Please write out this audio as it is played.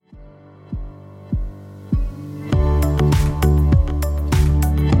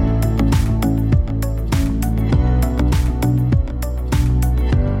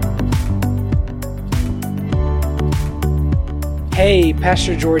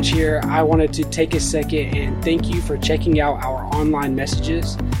Pastor George here. I wanted to take a second and thank you for checking out our online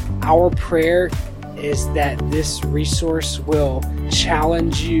messages. Our prayer is that this resource will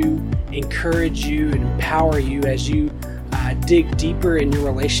challenge you, encourage you, and empower you as you dig deeper in your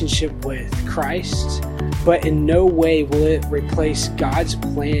relationship with Christ. But in no way will it replace God's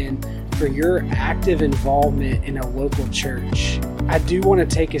plan for your active involvement in a local church. I do want to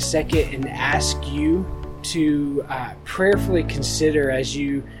take a second and ask you to prayerfully consider, as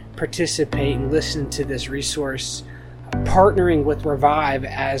you participate and listen to this resource, partnering with Revive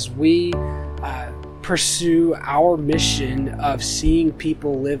as we pursue our mission of seeing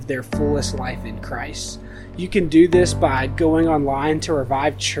people live their fullest life in Christ. You can do this by going online to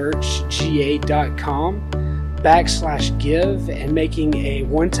revivechurchga.com/give and making a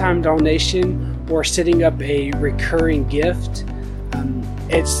one-time donation or setting up a recurring gift.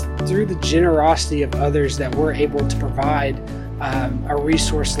 It's through the generosity of others that we're able to provide a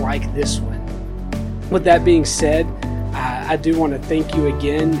resource like this one. With that being said, I do want to thank you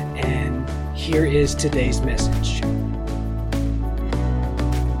again, and here is today's message.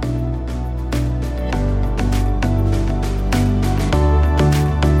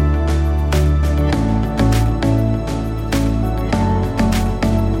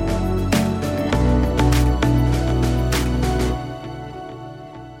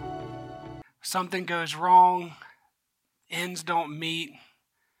 Something goes wrong, ends don't meet.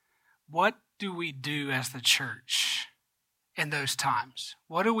 What do we do as the church in those times?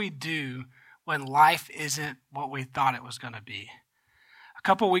 What do we do when life isn't what we thought it was going to be? A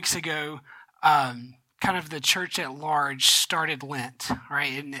couple weeks ago, kind of the church at large started Lent,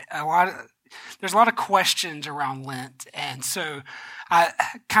 right? And there's a lot of questions around Lent. And so I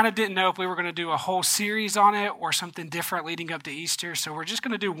kind of didn't know if we were going to do a whole series on it or something different leading up to Easter. So we're just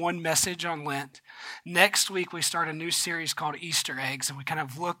going to do one message on Lent. Next week, we start a new series called Easter Eggs, and we kind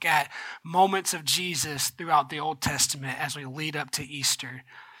of look at moments of Jesus throughout the Old Testament as we lead up to Easter.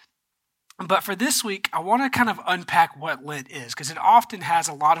 But for this week, I want to kind of unpack what Lent is, because it often has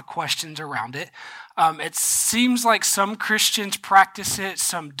a lot of questions around it. It seems like some Christians practice it,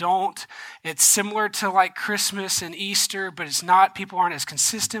 some don't. It's similar to like Christmas and Easter, but it's not. People aren't as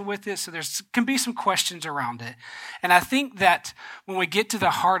consistent with it, so can be some questions around it. And I think that when we get to the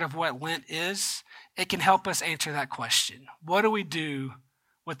heart of what Lent is, it can help us answer that question. What do we do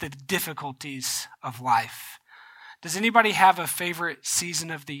with the difficulties of life? Does anybody have a favorite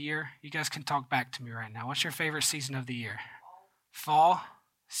season of the year? You guys can talk back to me right now. What's your favorite season of the year? Fall?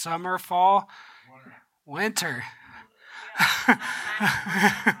 Summer? Fall? Winter? All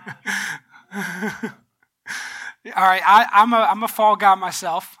right, I'm a fall guy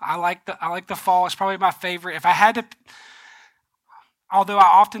myself. I like the fall. It's probably my favorite. If I had to, although I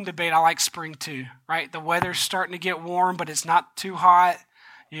often debate, I like spring too. Right, the weather's starting to get warm, but it's not too hot.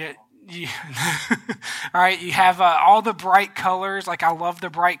 All right, you have all the bright colors. Like, I love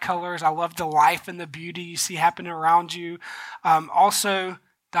the bright colors. I love the life and the beauty you see happening around you. Also,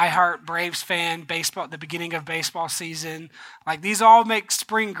 diehard Braves fan, baseball, the beginning of baseball season. Like, these all make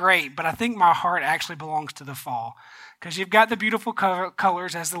spring great, but I think my heart actually belongs to the fall, because you've got the beautiful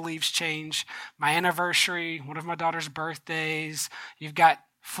colors as the leaves change. My anniversary, one of my daughter's birthdays. You've got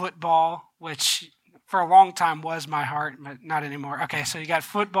football, which for a long time was my heart, but not anymore. Okay, so you got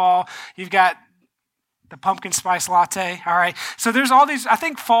football, you've got the pumpkin spice latte. All right, so there's all these. I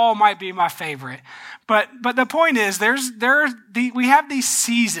think fall might be my favorite, but the point is, we have these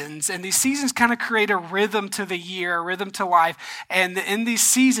seasons, and these seasons kind of create a rhythm to the year, a rhythm to life, and in these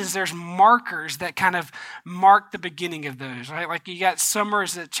seasons, there's markers that kind of mark the beginning of those. Right, like you got summer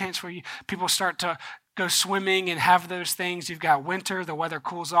is a chance where people start to go swimming and have those things. You've got winter, the weather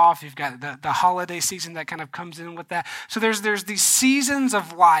cools off. You've got the holiday season that kind of comes in with that. So there's these seasons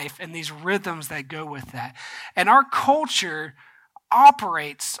of life and these rhythms that go with that. And our culture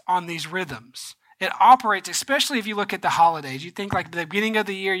operates on these rhythms. It operates, especially if you look at the holidays. You think like the beginning of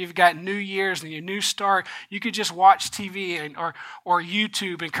the year, you've got New Year's and your new start. You could just watch TV or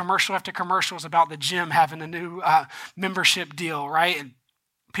YouTube and commercial after commercials about the gym having a new membership deal, right? And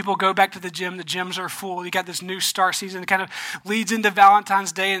people go back to the gym. The gyms are full. You got this new start season. It kind of leads into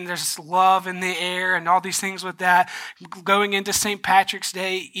Valentine's Day, and there's love in the air and all these things with that. Going into St. Patrick's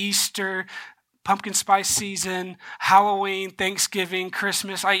Day, Easter, pumpkin spice season, Halloween, Thanksgiving,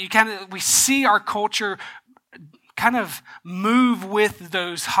 Christmas. We see our culture kind of move with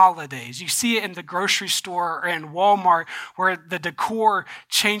those holidays. You see it in the grocery store or in Walmart, where the decor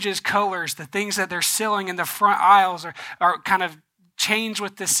changes colors. The things that they're selling in the front aisles are kind of change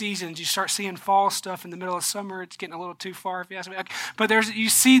with the seasons. You start seeing fall stuff in the middle of summer. It's getting a little too far if you ask me. But you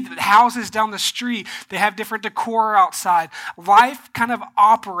see houses down the street. They have different decor outside. Life kind of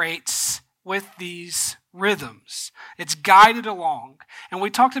operates with these rhythms. It's guided along. And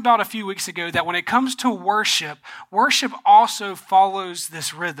we talked about a few weeks ago that when it comes to worship, worship also follows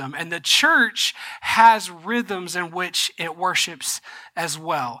this rhythm. And the church has rhythms in which it worships as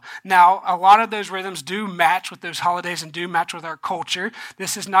well. Now, a lot of those rhythms do match with those holidays and do match with our culture.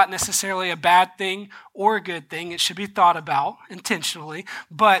 This is not necessarily a bad thing or a good thing. It should be thought about intentionally.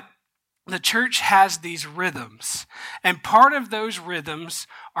 But the church has these rhythms. And part of those rhythms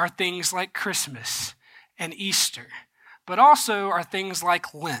are things like Christmas and Easter, but also are things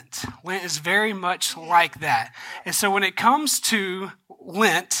like Lent. Lent is very much like that. And so when it comes to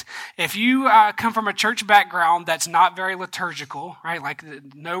Lent, if you come from a church background that's not very liturgical, right, like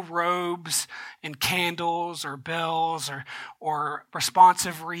no robes and candles or bells or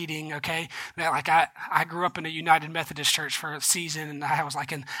responsive reading, okay, like I grew up in a United Methodist church for a season, and I was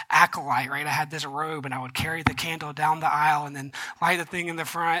like an acolyte, right? I had this robe, and I would carry the candle down the aisle and then light the thing in the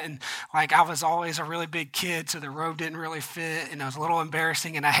front, and like I was always a really big kid, so the robe didn't really fit, and it was a little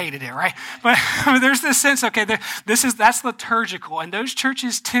embarrassing, and I hated it, right? But there's this sense, okay, that's liturgical, and those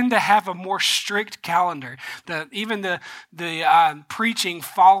churches tend to have a more strict calendar. Even the preaching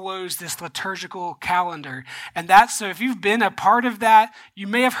follows this liturgical calendar, and that's so. If you've been a part of that, you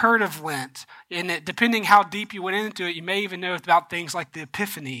may have heard of Lent, and depending how deep you went into it, you may even know about things like the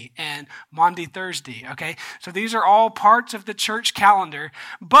Epiphany and Maundy Thursday. Okay, so these are all parts of the church calendar.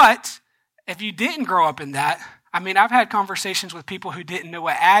 But if you didn't grow up in that, I mean, I've had conversations with people who didn't know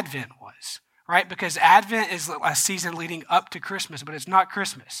what Advent was. Right? Because Advent is a season leading up to Christmas, but it's not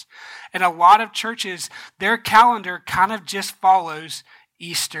Christmas. And a lot of churches, their calendar kind of just follows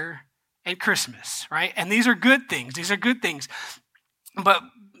Easter and Christmas, right? And these are good things. These are good things. But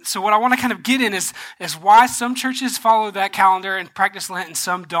so what I want to kind of get in is why some churches follow that calendar and practice Lent and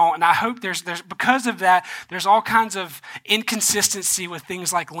some don't. And I hope there's because of that, there's all kinds of inconsistency with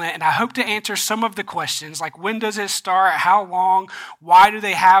things like Lent. And I hope to answer some of the questions, like when does it start? How long? Why do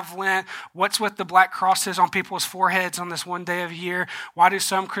they have Lent? What's with the black crosses on people's foreheads on this one day of year? Why do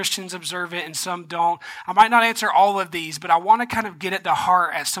some Christians observe it and some don't? I might not answer all of these, but I want to kind of get at the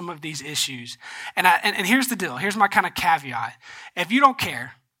heart at some of these issues. And here's the deal. Here's my kind of caveat. If you don't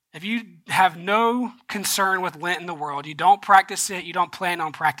care, if you have no concern with Lent in the world, you don't practice it, you don't plan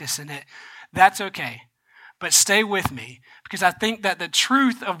on practicing it, that's okay. But stay with me, because I think that the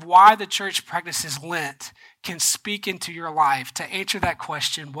truth of why the church practices Lent can speak into your life to answer that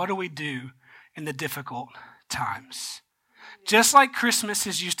question, what do we do in the difficult times? Just like Christmas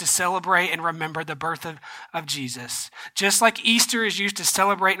is used to celebrate and remember the birth of Jesus, just like Easter is used to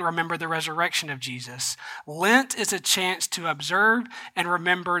celebrate and remember the resurrection of Jesus, Lent is a chance to observe and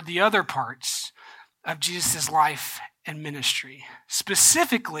remember the other parts of Jesus' life and ministry.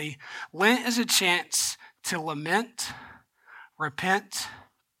 Specifically, Lent is a chance to lament, repent,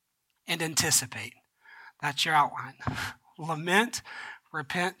 and anticipate. That's your outline. Lament,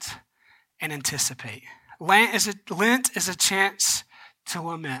 repent, and anticipate. Lent is a chance to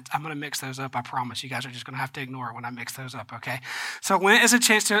lament. I'm going to mix those up, I promise. You guys are just going to have to ignore it when I mix those up, okay? So Lent is a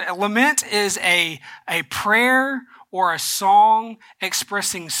chance to, lament is a prayer or a song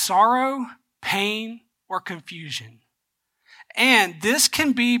expressing sorrow, pain, or confusion. And this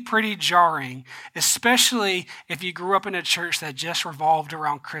can be pretty jarring, especially if you grew up in a church that just revolved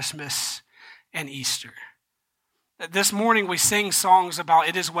around Christmas and Easter. This morning we sing songs about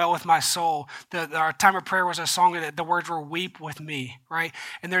 "It Is Well With My Soul." Our time of prayer was a song that the words were "Weep with Me," right?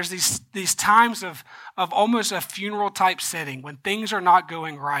 And there's these times of almost a funeral type setting when things are not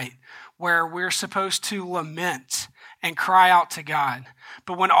going right, where we're supposed to lament and cry out to God.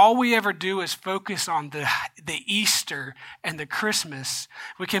 But when all we ever do is focus on the Easter and the Christmas,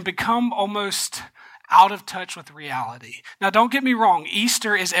 we can become almost out of touch with reality. Now, don't get me wrong.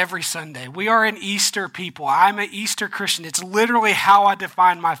 Easter is every Sunday. We are an Easter people. I'm an Easter Christian. It's literally how I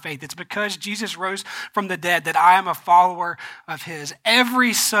define my faith. It's because Jesus rose from the dead that I am a follower of his.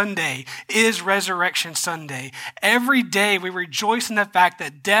 Every Sunday is Resurrection Sunday. Every day we rejoice in the fact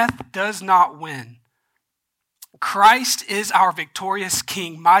that death does not win. Christ is our victorious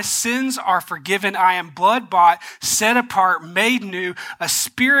King. My sins are forgiven. I am blood-bought, set apart, made new, a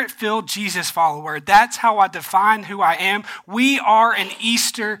Spirit-filled Jesus follower. That's how I define who I am. We are an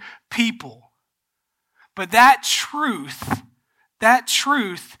Easter people. But that truth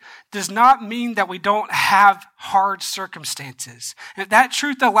does not mean that we don't have hard circumstances. And that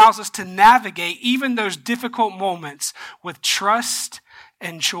truth allows us to navigate even those difficult moments with trust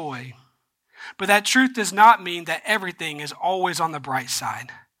and joy. But that truth does not mean that everything is always on the bright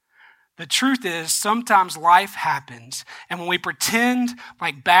side. The truth is, sometimes life happens, and when we pretend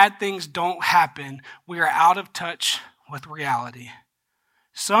like bad things don't happen, we are out of touch with reality.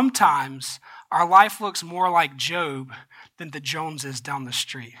 Sometimes our life looks more like Job than the Joneses down the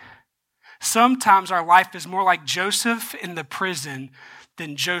street. Sometimes our life is more like Joseph in the prison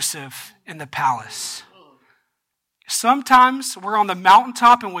than Joseph in the palace. Sometimes we're on the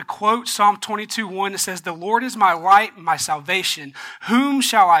mountaintop and we quote Psalm 22:1. It says, "The Lord is my light and my salvation. Whom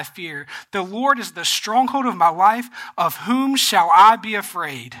shall I fear? The Lord is the stronghold of my life. Of whom shall I be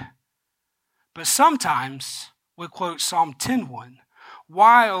afraid?" But sometimes we quote Psalm 10:1.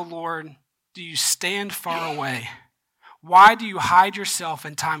 "Why, O Lord, do you stand far away? Why do you hide yourself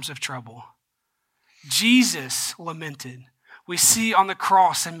in times of trouble?" Jesus lamented. We see on the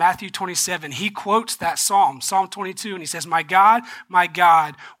cross in Matthew 27, he quotes that Psalm 22, and he says, my God,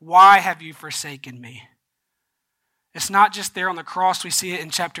 why have you forsaken me?" It's not just there on the cross. We see it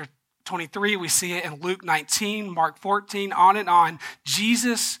in chapter 23. We see it in Luke 19, Mark 14, on and on.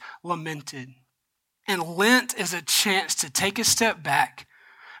 Jesus lamented. And Lent is a chance to take a step back,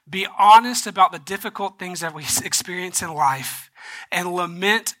 be honest about the difficult things that we experience in life, and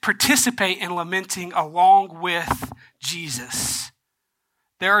participate in lamenting along with Jesus.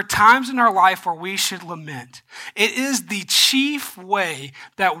 There are times in our life where we should lament. It is the chief way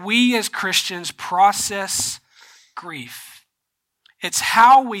that we as Christians process grief. It's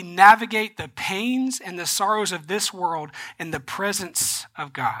how we navigate the pains and the sorrows of this world in the presence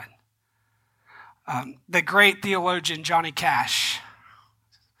of God. The great theologian Johnny Cash,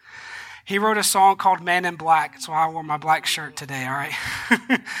 he wrote a song called "Man in Black." That's why I wore my black shirt today, all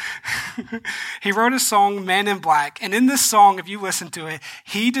right? He wrote a song, "Man in Black." And in this song, if you listen to it,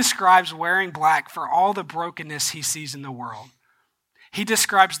 he describes wearing black for all the brokenness he sees in the world. He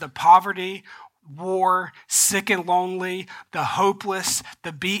describes the poverty, war, sick and lonely, the hopeless,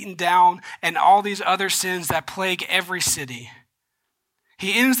 the beaten down, and all these other sins that plague every city.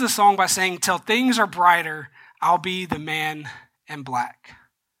 He ends the song by saying, "Till things are brighter, I'll be the man in black."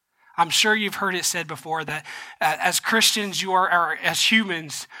 I'm sure you've heard it said before that as Christians, or as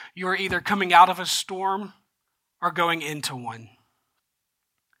humans, you are either coming out of a storm or going into one.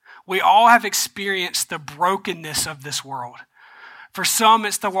 We all have experienced the brokenness of this world. For some,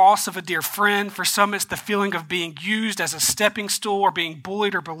 it's the loss of a dear friend. For some, it's the feeling of being used as a stepping stool or being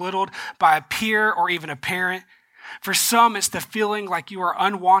bullied or belittled by a peer or even a parent. For some, it's the feeling like you are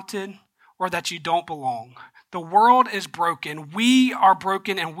unwanted or that you don't belong. The world is broken. We are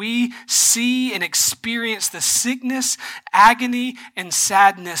broken, and we see and experience the sickness, agony, and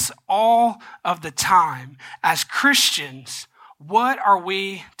sadness all of the time. As Christians, what are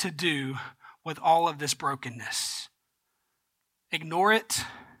we to do with all of this brokenness? Ignore it?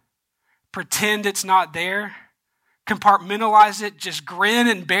 Pretend it's not there? Compartmentalize it? Just grin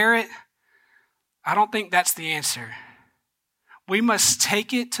and bear it? I don't think that's the answer. We must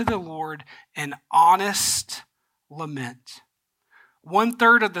take it to the Lord in honest lament.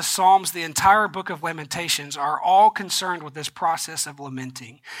 1/3 of the Psalms, the entire book of Lamentations, are all concerned with this process of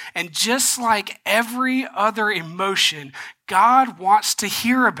lamenting. And just like every other emotion, God wants to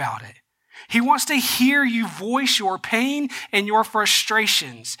hear about it. He wants to hear you voice your pain and your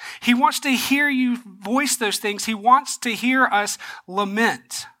frustrations. He wants to hear you voice those things. He wants to hear us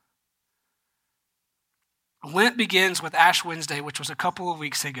lament. Lent begins with Ash Wednesday, which was a couple of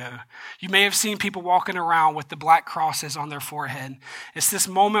weeks ago. You may have seen people walking around with the black crosses on their forehead. It's this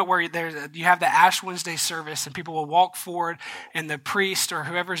moment where you have the Ash Wednesday service, and people will walk forward, and the priest or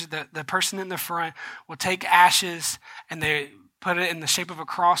whoever's the person in the front will take ashes, and they put it in the shape of a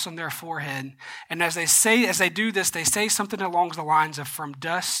cross on their forehead. And as they do this, they say something along the lines of, "From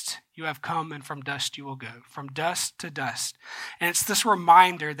dust you have come, and from dust you will go." From dust to dust. And it's this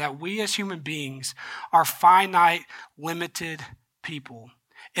reminder that we as human beings are finite, limited people.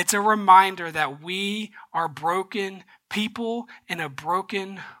 It's a reminder that we are broken people in a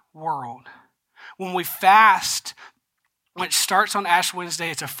broken world. When we fast, which starts on Ash Wednesday,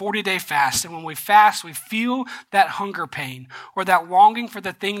 it's a 40-day fast. And when we fast, we feel that hunger pain or that longing for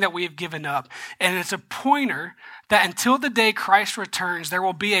the thing that we have given up. And it's a pointer that until the day Christ returns, there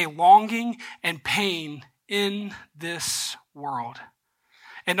will be a longing and pain in this world.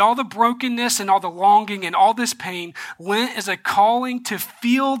 And all the brokenness and all the longing and all this pain, Lent is a calling to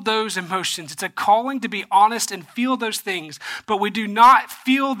feel those emotions. It's a calling to be honest and feel those things. But we do not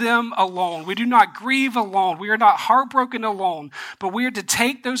feel them alone. We do not grieve alone. We are not heartbroken alone. But we are to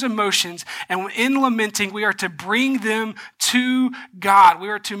take those emotions, and in lamenting, we are to bring them to God. We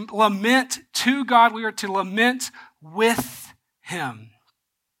are to lament to God. We are to lament with Him.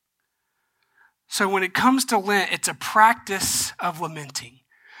 So when it comes to Lent, it's a practice of lamenting.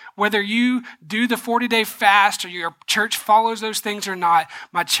 Whether you do the 40-day fast or your church follows those things or not,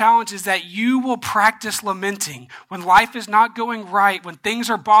 my challenge is that you will practice lamenting. When life is not going right, when things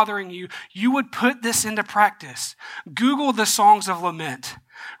are bothering you, you would put this into practice. Google the songs of lament.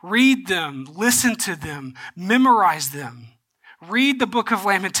 Read them, listen to them, memorize them. Read the book of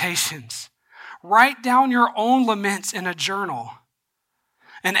Lamentations. Write down your own laments in a journal.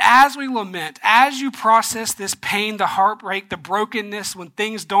 And as we lament, as you process this pain, the heartbreak, the brokenness, when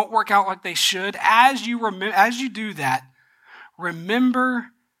things don't work out like they should, as you do that, remember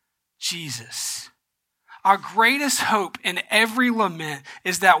Jesus. Our greatest hope in every lament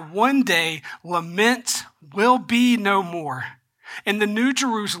is that one day lament will be no more. In the New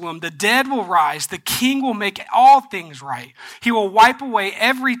Jerusalem, the dead will rise. The King will make all things right. He will wipe away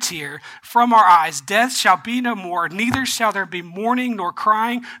every tear from our eyes. Death shall be no more. Neither shall there be mourning, nor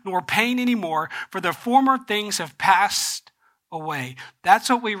crying, nor pain anymore, for the former things have passed away. That's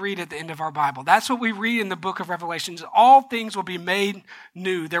what we read at the end of our Bible. That's what we read in the book of Revelations. All things will be made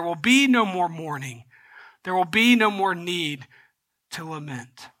new. There will be no more mourning. There will be no more need to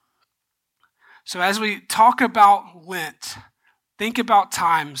lament. So as we talk about Lent, think about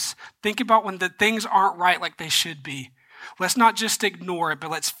times. Think about when the things aren't right like they should be. Let's not just ignore it, but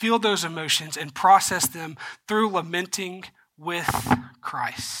let's feel those emotions and process them through lamenting with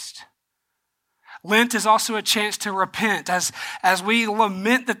Christ. Lent is also a chance to repent. As we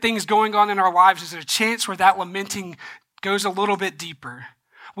lament the things going on in our lives, there's a chance where that lamenting goes a little bit deeper.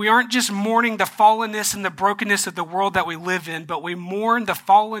 We aren't just mourning the fallenness and the brokenness of the world that we live in, but we mourn the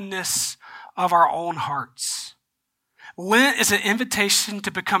fallenness of our own hearts. Lent is an invitation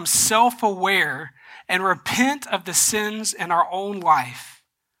to become self-aware and repent of the sins in our own life.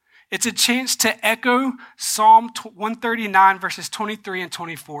 It's a chance to echo Psalm 139, verses 23 and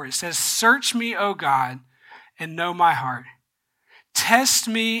 24. It says, "Search me, O God, and know my heart. Test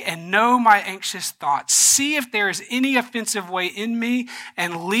me and know my anxious thoughts. See if there is any offensive way in me,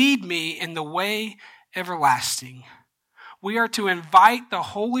 and lead me in the way everlasting." We are to invite the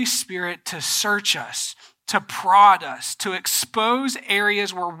Holy Spirit to search us, to prod us, to expose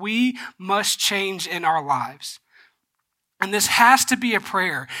areas where we must change in our lives. And this has to be a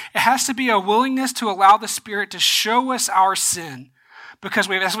prayer. It has to be a willingness to allow the Spirit to show us our sin. Because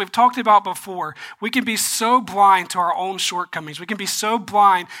as we've talked about before, we can be so blind to our own shortcomings. We can be so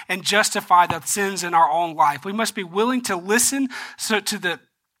blind and justify the sins in our own life. We must be willing to listen to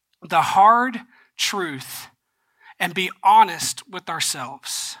the hard truth and be honest with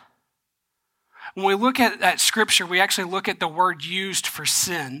ourselves. When we look at Scripture, we actually look at the word used for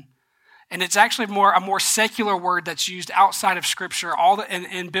sin. And it's actually a more secular word that's used outside of Scripture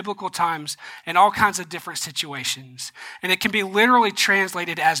in biblical times in all kinds of different situations. And it can be literally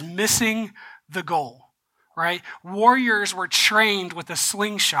translated as missing the goal, right? Warriors were trained with a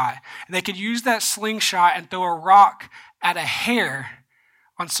slingshot, and they could use that slingshot and throw a rock at a hair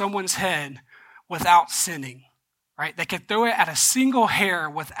on someone's head without sinning, right? They could throw it at a single hair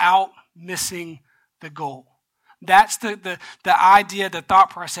without missing the goal. That's the idea, the thought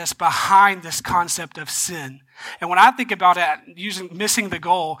process behind this concept of sin. And when I think about it, missing the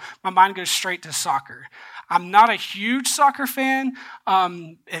goal, my mind goes straight to soccer. I'm not a huge soccer fan.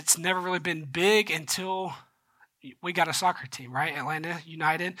 It's never really been big until we got a soccer team, right? Atlanta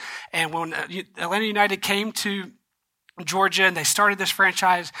United. And when Atlanta United came to Georgia and they started this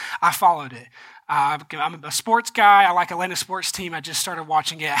franchise, I followed it. I'm a sports guy. I like Atlanta sports team. I just started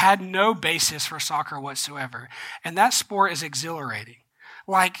watching it. I had no basis for soccer whatsoever. And that sport is exhilarating.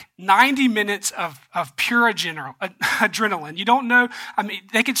 Like 90 minutes of pure adrenaline. You don't know. I mean,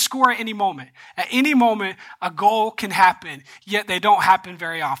 they could score at any moment. At any moment, a goal can happen, yet they don't happen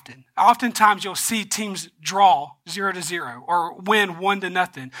very often. Oftentimes, you'll see teams draw 0-0 or win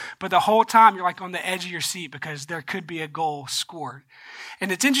 1-0. But the whole time, you're like on the edge of your seat because there could be a goal scored.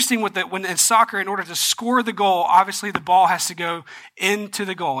 And it's interesting when in soccer, in order to score the goal, obviously the ball has to go into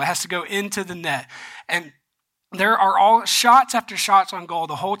the goal. It has to go into the net. And there are all shots after shots on goal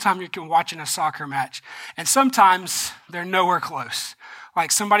the whole time you're watching a soccer match. And sometimes they're nowhere close.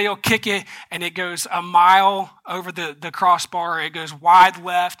 Like somebody will kick it and it goes a mile over the crossbar. It goes wide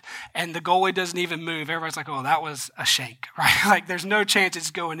left and the goalie doesn't even move. Everybody's like, oh, that was a shank, right? Like there's no chance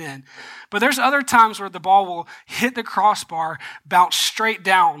it's going in. But there's other times where the ball will hit the crossbar, bounce straight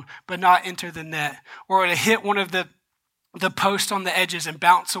down, but not enter the net. Or it'll hit one of the post on the edges and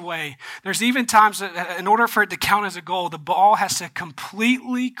bounce away. There's even times that in order for it to count as a goal, the ball has to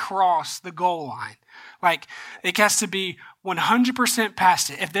completely cross the goal line. Like, it has to be 100% past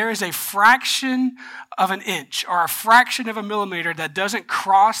it. If there is a fraction of an inch or a fraction of a millimeter that doesn't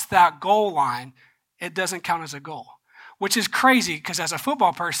cross that goal line, it doesn't count as a goal. Which is crazy, because as a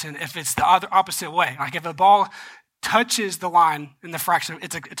football person, if it's the other opposite way, like if a ball touches the line in the fraction,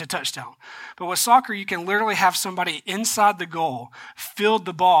 it's a touchdown. But with soccer, you can literally have somebody inside the goal, field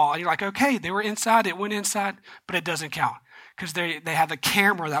the ball, and you're like, okay, they were inside, it went inside, but it doesn't count. Because they have a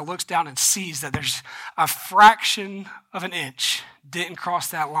camera that looks down and sees that there's a fraction of an inch didn't cross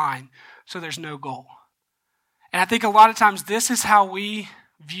that line, so there's no goal. And I think a lot of times this is how we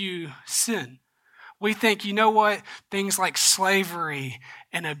view sin. We think, you know what, things like slavery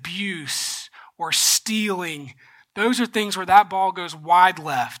and abuse or stealing, those are things where that ball goes wide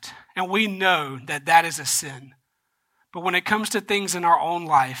left, and we know that that is a sin. But when it comes to things in our own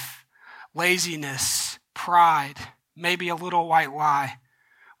life, laziness, pride, maybe a little white lie,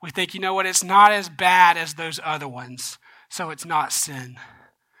 we think, you know what, it's not as bad as those other ones, so it's not sin.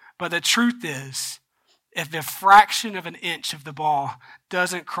 But the truth is, if the fraction of an inch of the ball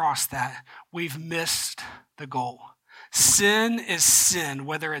doesn't cross that, we've missed the goal. Sin is sin,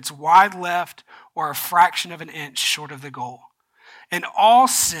 whether it's wide left or a fraction of an inch short of the goal. And all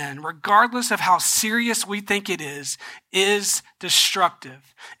sin, regardless of how serious we think it is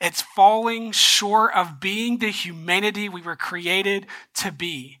destructive. It's falling short of being the humanity we were created to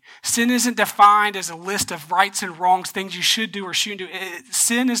be. Sin isn't defined as a list of rights and wrongs, things you should do or shouldn't do.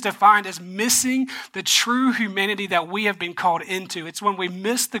 Sin is defined as missing the true humanity that we have been called into. It's when we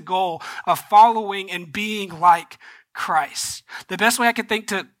miss the goal of following and being like Christ. The best way I could think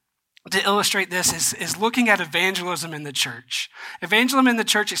to illustrate this is looking at evangelism in the church. Evangelism in the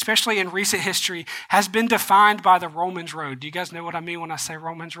church, especially in recent history, has been defined by the Romans Road. Do you guys know what I mean when I say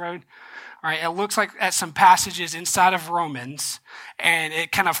Romans Road? All right, it looks like at some passages inside of Romans, and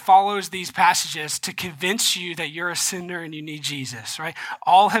it kind of follows these passages to convince you that you're a sinner and you need Jesus, right?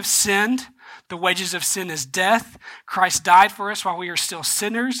 All have sinned. The wages of sin is death. Christ died for us while we are still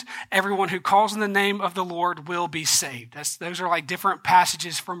sinners. Everyone who calls on the name of the Lord will be saved. Those are like different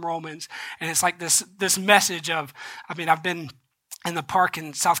passages from Romans. And it's like this message of, I've been in the park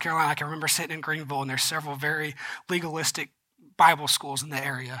in South Carolina. I can remember sitting in Greenville, and there's several very legalistic Bible schools in the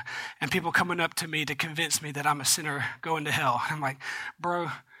area. And people coming up to me to convince me that I'm a sinner going to hell. I'm like, bro,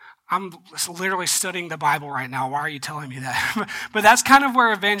 I'm literally studying the Bible right now. Why are you telling me that? But that's kind of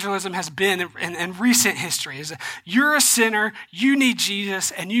where evangelism has been in recent history. Is you're a sinner, you need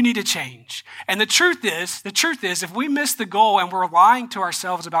Jesus, and you need to change. And the truth is, if we miss the goal and we're lying to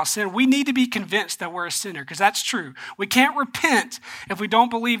ourselves about sin, we need to be convinced that we're a sinner, because that's true. We can't repent if we don't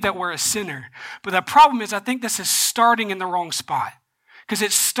believe that we're a sinner. But the problem is, I think this is starting in the wrong spot. Because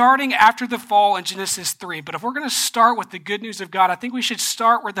it's starting after the fall in Genesis 3. But if we're going to start with the good news of God, I think we should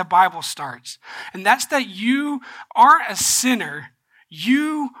start where the Bible starts. And that's that you aren't a sinner,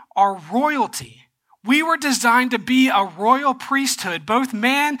 you are royalty. We were designed to be a royal priesthood. Both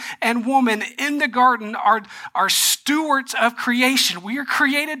man and woman in the garden are stewards of creation. We are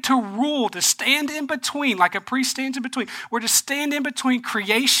created to rule, to stand in between, like a priest stands in between. We're to stand in between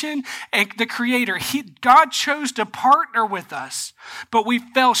creation and the Creator. God chose to partner with us, but we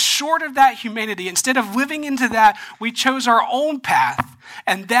fell short of that humanity. Instead of living into that, we chose our own path,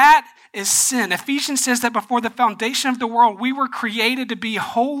 and that is sin. Ephesians says that before the foundation of the world, we were created to be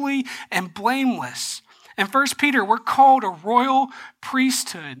holy and blameless. In 1 Peter, we're called a royal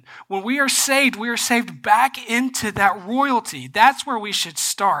priesthood. When we are saved back into that royalty. That's where we should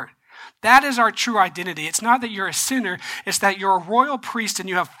start. That is our true identity. It's not that you're a sinner, it's that you're a royal priest and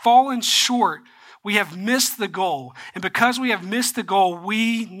you have fallen short. We have missed the goal. And because we have missed the goal,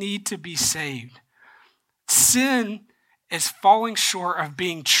 we need to be saved. Sin is falling short of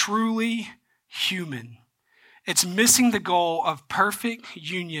being truly human. It's missing the goal of perfect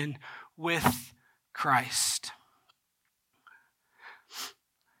union with Christ.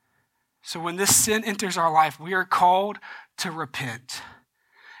 So when this sin enters our life, we are called to repent.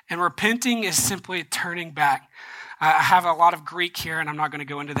 And repenting is simply turning back. I have a lot of Greek here, and I'm not going to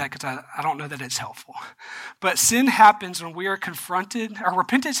go into that because I don't know that it's helpful. But sin happens when we are confronted, or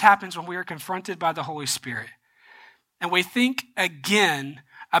repentance happens when we are confronted by the Holy Spirit. And we think again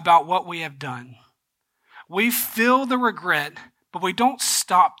about what we have done. We feel the regret, but we don't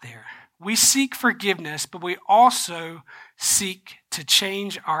stop there. We seek forgiveness, but we also seek to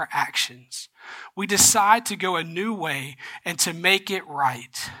change our actions. We decide to go a new way and to make it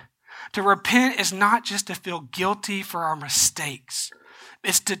right. To repent is not just to feel guilty for our mistakes.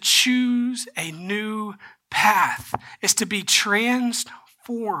 It's to choose a new path. It's to be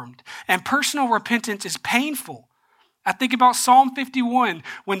transformed. And personal repentance is painful. I think about Psalm 51,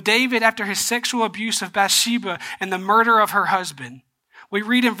 when David, after his sexual abuse of Bathsheba and the murder of her husband, we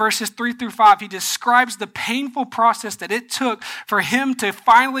read in verses 3-5, he describes the painful process that it took for him to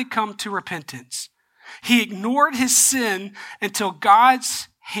finally come to repentance. He ignored his sin until God's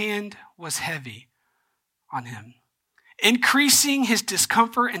hand was heavy on him, increasing his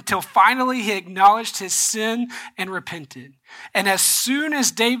discomfort until finally he acknowledged his sin and repented. And as soon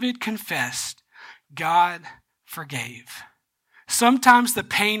as David confessed, God forgave. Sometimes the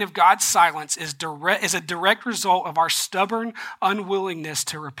pain of God's silence is a direct result of our stubborn unwillingness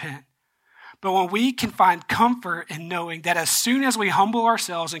to repent. But when we can find comfort in knowing that as soon as we humble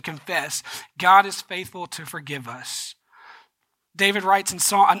ourselves and confess, God is faithful to forgive us. David writes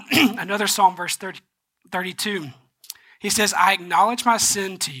in another Psalm, verse 32, he says, I acknowledge my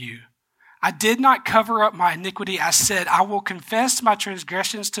sin to you. I did not cover up my iniquity. I said, I will confess my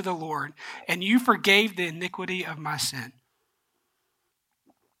transgressions to the Lord, and you forgave the iniquity of my sin.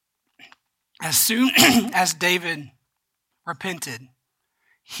 As soon as David repented,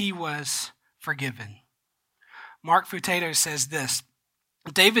 he was forgiven. Mark Futato says this,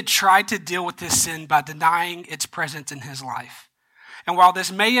 David tried to deal with his sin by denying its presence in his life. And while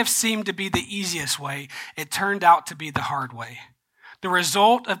this may have seemed to be the easiest way, it turned out to be the hard way. The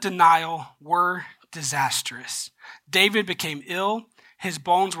result of denial were disastrous. David became ill, his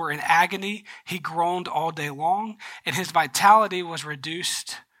bones were in agony, he groaned all day long, and his vitality was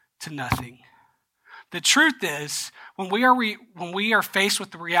reduced to nothing. The truth is, when we are faced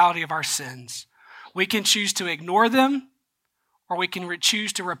with the reality of our sins, we can choose to ignore them or we can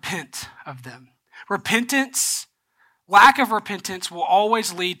choose to repent of them. Lack of repentance will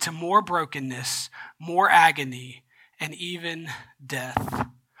always lead to more brokenness, more agony, and even death.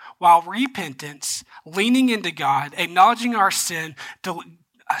 While repentance, leaning into God, acknowledging our sin,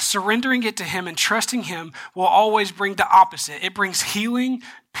 surrendering it to Him and trusting Him will always bring the opposite. It brings healing,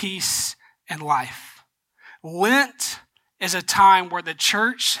 peace, and life. Lent is a time where the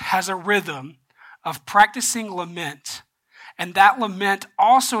church has a rhythm of practicing lament, and that lament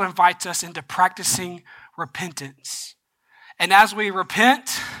also invites us into practicing repentance. And as we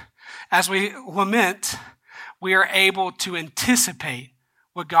repent, as we lament, we are able to anticipate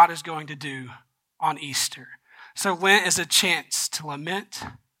what God is going to do on Easter. So Lent is a chance to lament,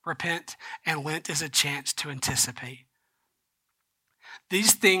 repent, and Lent is a chance to anticipate.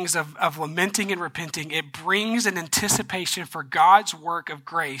 These things of lamenting and repenting, it brings an anticipation for God's work of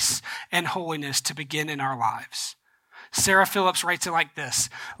grace and holiness to begin in our lives. Sarah Phillips writes it like this: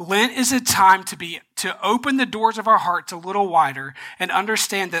 Lent is a time to open the doors of our hearts a little wider and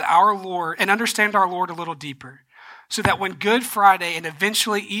understand our Lord a little deeper, so that when Good Friday and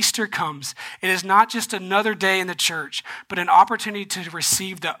eventually Easter comes, it is not just another day in the church, but an opportunity to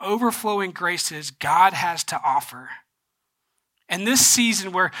receive the overflowing graces God has to offer. And this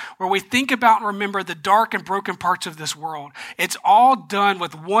season where we think about and remember the dark and broken parts of this world, it's all done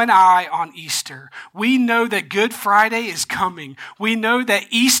with one eye on Easter. We know that Good Friday is coming. We know that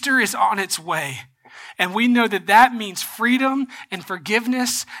Easter is on its way. And we know that that means freedom and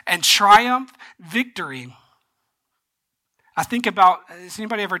forgiveness and triumph, victory. I think about, has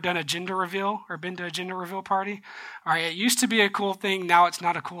anybody ever done a gender reveal or been to a gender reveal party? All right, it used to be a cool thing. Now it's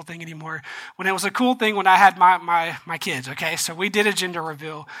not a cool thing anymore. When it was a cool thing when I had my kids, okay? So we did a gender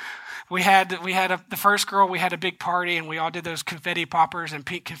reveal. The first girl, we had a big party and we all did those confetti poppers and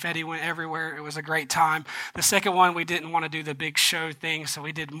pink confetti went everywhere. It was a great time. The second one, we didn't want to do the big show thing, so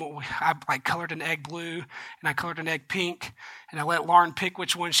we did more. I colored an egg blue and I colored an egg pink, and I let Lauren pick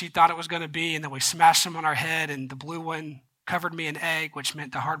which one she thought it was going to be, and then we smashed them on our head, and the blue one covered me in egg, which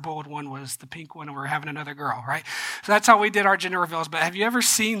meant the hard-boiled one was the pink one, and we were having another girl, right? So that's how we did our gender reveals. But have you ever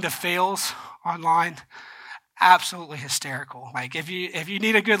seen the fails online? Absolutely hysterical. Like if you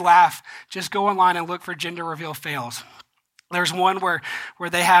need a good laugh, just go online and look for gender reveal fails. There's one where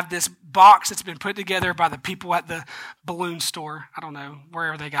they have this box that's been put together by the people at the balloon store. I don't know,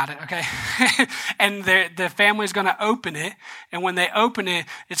 wherever they got it, okay? And the family's going to open it, and when they open it,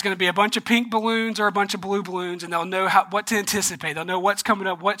 it's going to be a bunch of pink balloons or a bunch of blue balloons, and they'll know what to anticipate. They'll know what's coming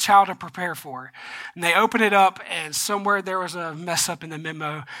up, what child to prepare for. And they open it up, and somewhere there was a mess up in the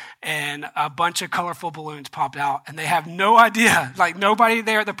memo, and a bunch of colorful balloons popped out, and they have no idea. Like, nobody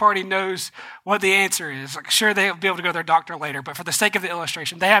there at the party knows what the answer is. Like, sure, they'll be able to go to their doctor later, but for the sake of the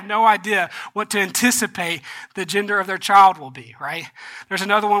illustration, they have no idea what to anticipate the gender of their child will be, right? There's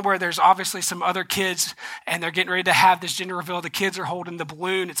another one where there's obviously some other kids and they're getting ready to have this gender reveal. The kids are holding the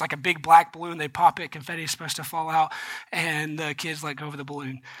balloon. It's like a big black balloon. They pop it, confetti is supposed to fall out, and the kids let go of the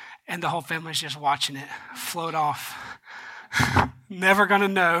balloon. And the whole family's just watching it float off. Never going to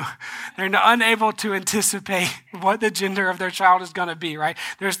know They're unable to anticipate what the gender of their child is going to be, right?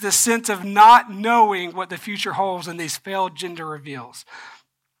 There's this sense of not knowing what the future holds in these failed gender reveals.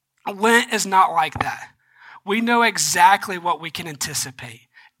 Lent is not like that. We know exactly what we can anticipate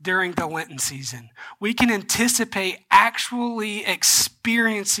during the Lenten season. We can anticipate actually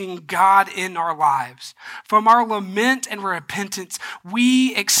experiencing God in our lives. From our lament and repentance,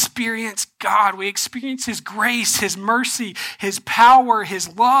 we experience God. We experience His grace, His mercy, His power,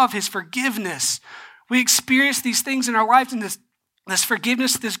 His love, His forgiveness. We experience these things in our lives, and this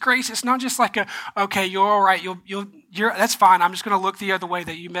forgiveness, this grace, it's not just like okay, you're all right, you're that's fine. I'm just going to look the other way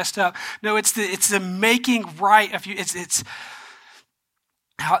that you messed up. No, it's the making right of you. It's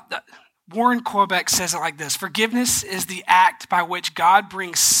Warren Quebec says it like this: forgiveness is the act by which God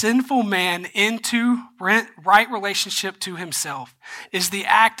brings sinful man into right relationship to Himself. It is the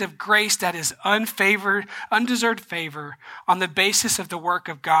act of grace that is undeserved favor on the basis of the work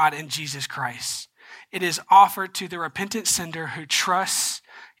of God in Jesus Christ. It is offered to the repentant sinner who trusts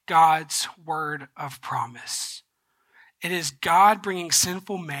God's word of promise. It is God bringing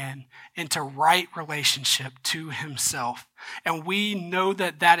sinful man into right relationship to Himself. And we know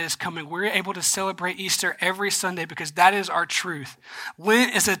that is coming. We're able to celebrate Easter every Sunday because that is our truth.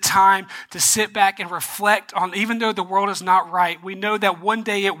 Lent is a time to sit back and reflect on, even though the world is not right, we know that one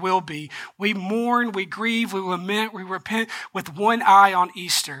day it will be. We mourn, we grieve, we lament, we repent with one eye on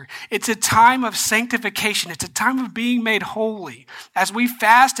Easter. It's a time of sanctification. It's a time of being made holy. As we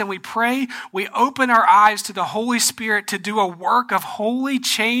fast and we pray, we open our eyes to the Holy Spirit to do a work of holy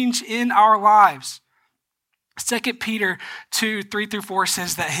change in our lives. 2 Peter 2, 3-4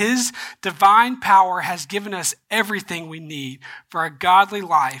 says that His divine power has given us everything we need for a godly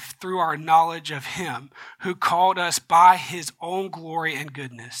life through our knowledge of Him who called us by His own glory and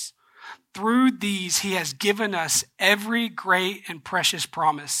goodness. Through these, He has given us every great and precious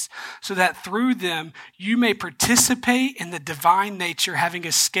promise, so that through them you may participate in the divine nature, having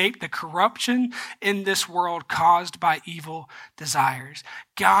escaped the corruption in this world caused by evil desires.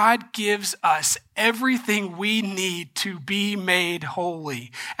 God gives us everything we need to be made holy.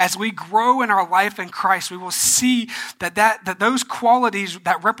 As we grow in our life in Christ, we will see that those qualities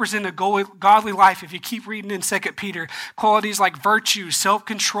that represent a godly life, if you keep reading in 2 Peter, qualities like virtue,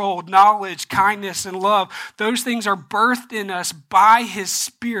 self-control, knowledge, kindness, and love, those things are birthed in us by His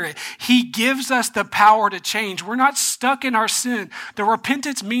Spirit. He gives us the power to change. We're not stuck in our sin. The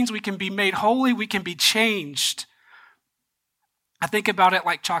repentance means we can be made holy, we can be changed. I think about it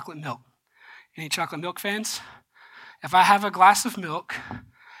like chocolate milk. Any chocolate milk fans? If I have a glass of milk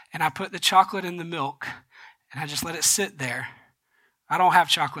and I put the chocolate in the milk and I just let it sit there, I don't have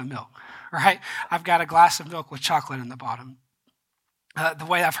chocolate milk, right? I've got a glass of milk with chocolate in the bottom. The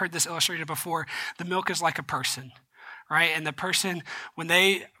way I've heard this illustrated before, the milk is like a person, right? And the person, when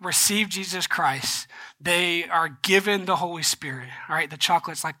they receive Jesus Christ, they are given the Holy Spirit, all right? The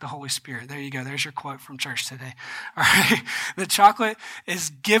chocolate's like the Holy Spirit. There you go. There's your quote from church today, all right? The chocolate is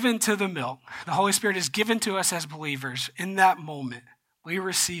given to the milk. The Holy Spirit is given to us as believers. In that moment, we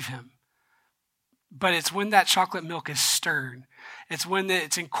receive Him. But it's when that chocolate milk is stirred, it's when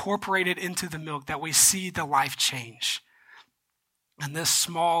it's incorporated into the milk that we see the life change. And this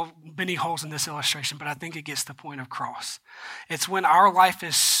small, many holes in this illustration, but I think it gets the point across. It's when our life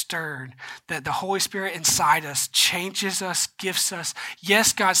is stirred that the Holy Spirit inside us changes us, gifts us.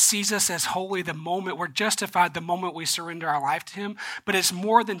 Yes, God sees us as holy the moment we're justified, the moment we surrender our life to Him. But it's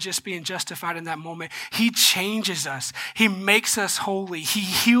more than just being justified in that moment. He changes us. He makes us holy. He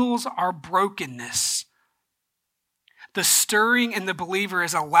heals our brokenness. The stirring in the believer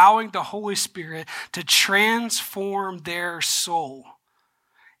is allowing the Holy Spirit to transform their soul.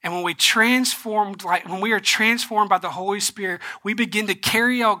 And when we are transformed by the Holy Spirit, we begin to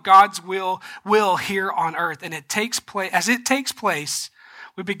carry out God's will here on earth. And as it takes place,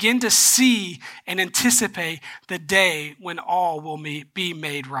 we begin to see and anticipate the day when all will be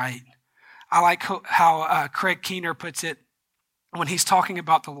made right. I like how Craig Keener puts it when he's talking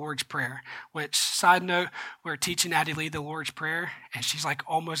about the Lord's Prayer, which, side note, we're teaching Addie Lee the Lord's Prayer, and she's like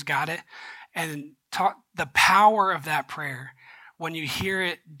almost got it. And the power of that prayer, when you hear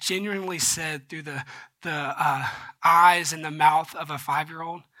it genuinely said through the eyes and the mouth of a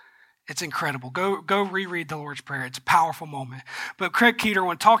 5-year-old, it's incredible. Go reread the Lord's Prayer. It's a powerful moment. But Craig Keener,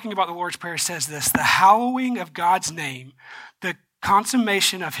 when talking about the Lord's Prayer, says this: the hallowing of God's name, the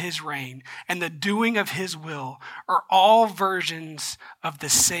consummation of His reign, and the doing of His will are all versions of the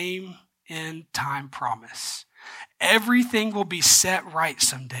same end time promise. Everything will be set right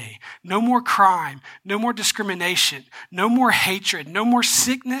someday. No more crime, no more discrimination, no more hatred, no more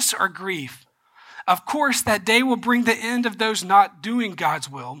sickness or grief. Of course, that day will bring the end of those not doing God's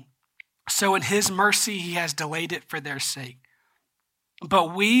will. So in his mercy, he has delayed it for their sake.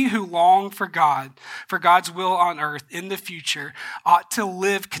 But we who long for God, for God's will on earth in the future, ought to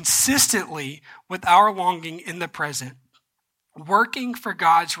live consistently with our longing in the present, working for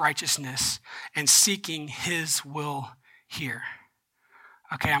God's righteousness and seeking his will here.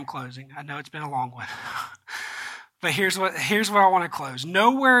 Okay, I'm closing. I know it's been a long one. But here's what I want to close.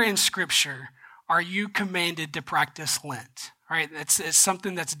 Nowhere in Scripture are you commanded to practice Lent. Right? It's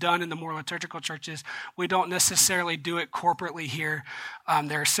something that's done in the more liturgical churches. We don't necessarily do it corporately here.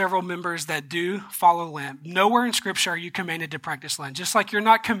 There are several members that do follow Lent. Nowhere in Scripture are you commanded to practice Lent. Just like you're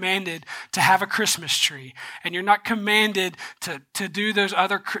not commanded to have a Christmas tree, and you're not commanded to do those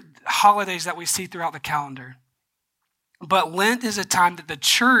other holidays that we see throughout the calendar. But Lent is a time that the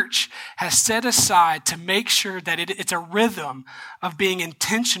church has set aside to make sure that it's a rhythm of being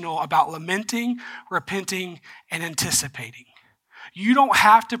intentional about lamenting, repenting, and anticipating. You don't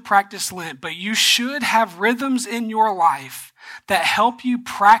have to practice Lent, but you should have rhythms in your life that help you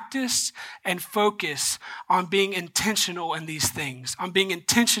practice and focus on being intentional in these things, on being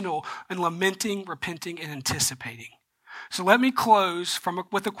intentional in lamenting, repenting, and anticipating. So let me close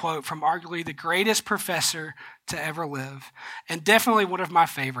with a quote from arguably the greatest professor to ever live, and definitely one of my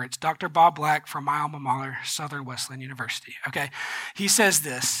favorites, Dr. Bob Black from my alma mater, Southern Wesleyan University. Okay, he says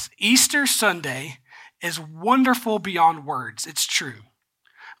this: Easter Sunday is wonderful beyond words. It's true.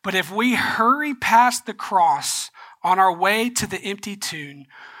 But if we hurry past the cross on our way to the empty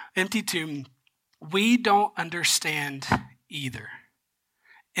tomb, we don't understand either.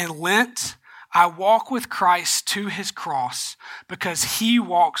 In Lent, I walk with Christ to his cross because he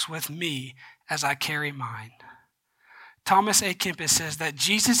walks with me as I carry mine. Thomas A. Kempis says that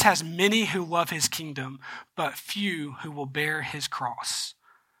Jesus has many who love his kingdom, but few who will bear his cross.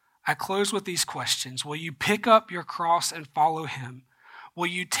 I close with these questions. Will you pick up your cross and follow him? Will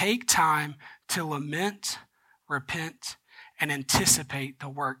you take time to lament, repent, and anticipate the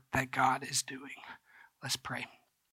work that God is doing? Let's pray.